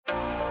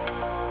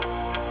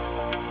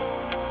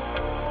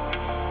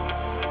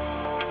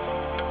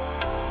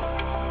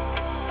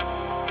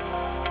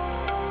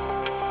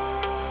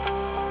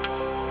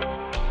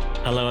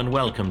Hello and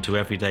welcome to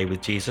Everyday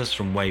with Jesus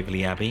from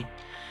Waverley Abbey.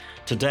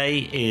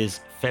 Today is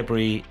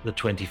February the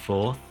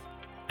 24th,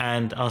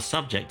 and our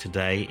subject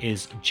today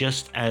is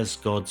Just as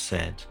God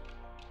Said.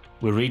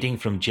 We're reading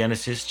from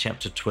Genesis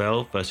chapter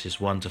 12, verses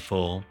 1 to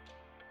 4,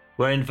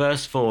 where in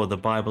verse 4 the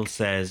Bible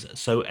says,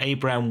 "So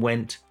Abram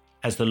went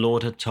as the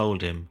Lord had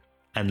told him,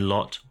 and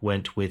Lot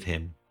went with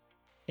him."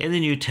 In the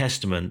New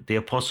Testament, the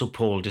Apostle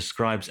Paul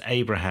describes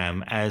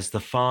Abraham as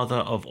the father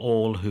of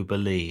all who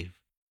believe.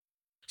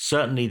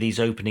 Certainly these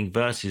opening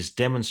verses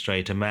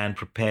demonstrate a man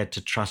prepared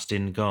to trust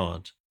in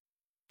God.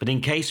 But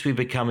in case we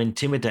become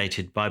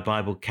intimidated by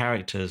Bible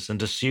characters and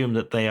assume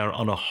that they are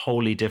on a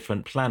wholly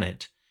different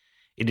planet,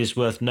 it is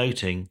worth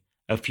noting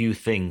a few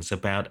things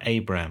about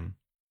Abram.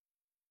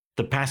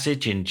 The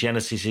passage in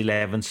Genesis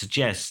 11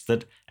 suggests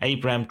that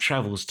Abram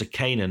travels to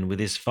Canaan with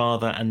his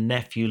father and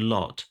nephew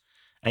Lot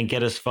and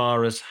get as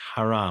far as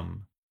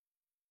Haran.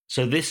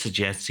 So this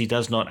suggests he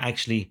does not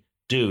actually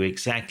do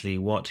exactly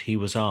what he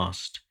was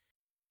asked.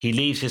 He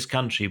leaves his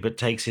country but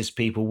takes his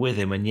people with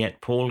him, and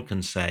yet Paul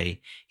can say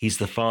he's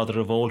the father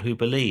of all who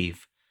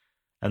believe,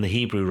 and the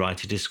Hebrew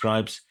writer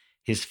describes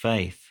his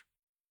faith.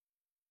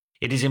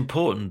 It is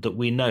important that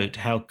we note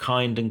how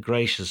kind and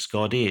gracious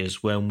God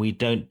is when we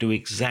don't do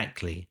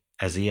exactly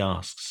as he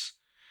asks.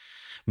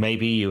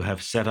 Maybe you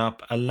have set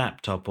up a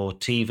laptop or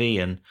TV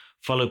and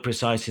follow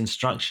precise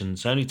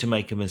instructions only to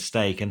make a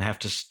mistake and have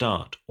to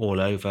start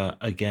all over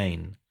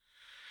again.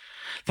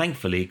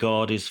 Thankfully,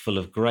 God is full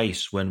of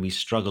grace when we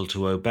struggle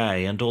to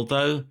obey, and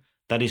although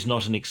that is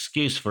not an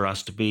excuse for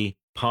us to be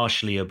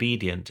partially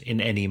obedient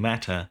in any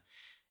matter,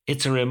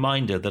 it's a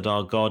reminder that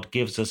our God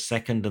gives us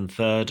second and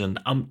third and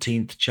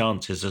umpteenth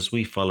chances as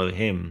we follow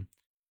him.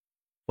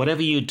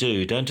 Whatever you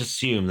do, don't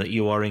assume that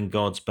you are in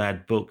God's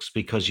bad books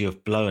because you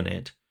have blown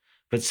it,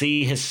 but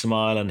see his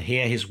smile and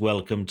hear his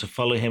welcome to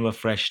follow him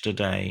afresh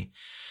today,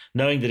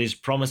 knowing that his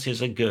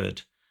promises are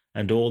good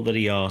and all that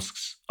he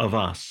asks of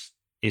us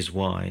is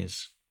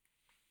wise.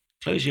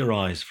 Close your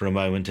eyes for a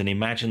moment and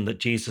imagine that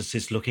Jesus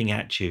is looking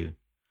at you.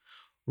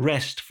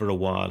 Rest for a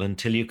while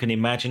until you can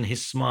imagine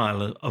his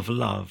smile of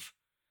love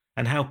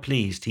and how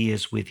pleased he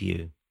is with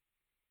you.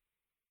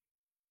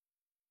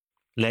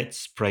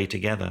 Let's pray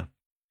together.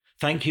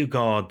 Thank you,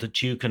 God,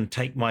 that you can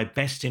take my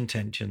best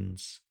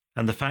intentions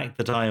and the fact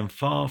that I am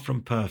far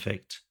from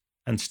perfect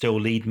and still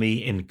lead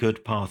me in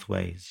good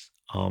pathways.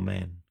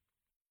 Amen.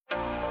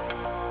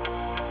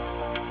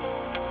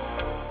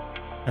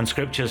 And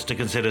scriptures to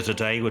consider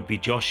today would be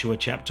Joshua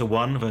chapter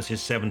 1,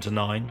 verses 7 to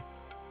 9,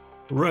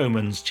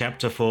 Romans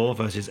chapter 4,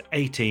 verses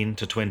 18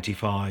 to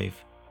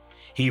 25,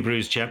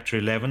 Hebrews chapter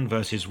 11,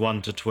 verses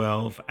 1 to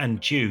 12, and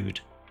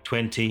Jude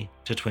 20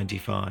 to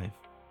 25.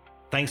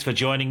 Thanks for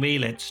joining me.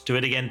 Let's do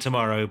it again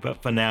tomorrow.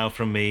 But for now,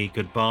 from me,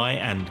 goodbye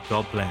and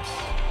God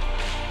bless.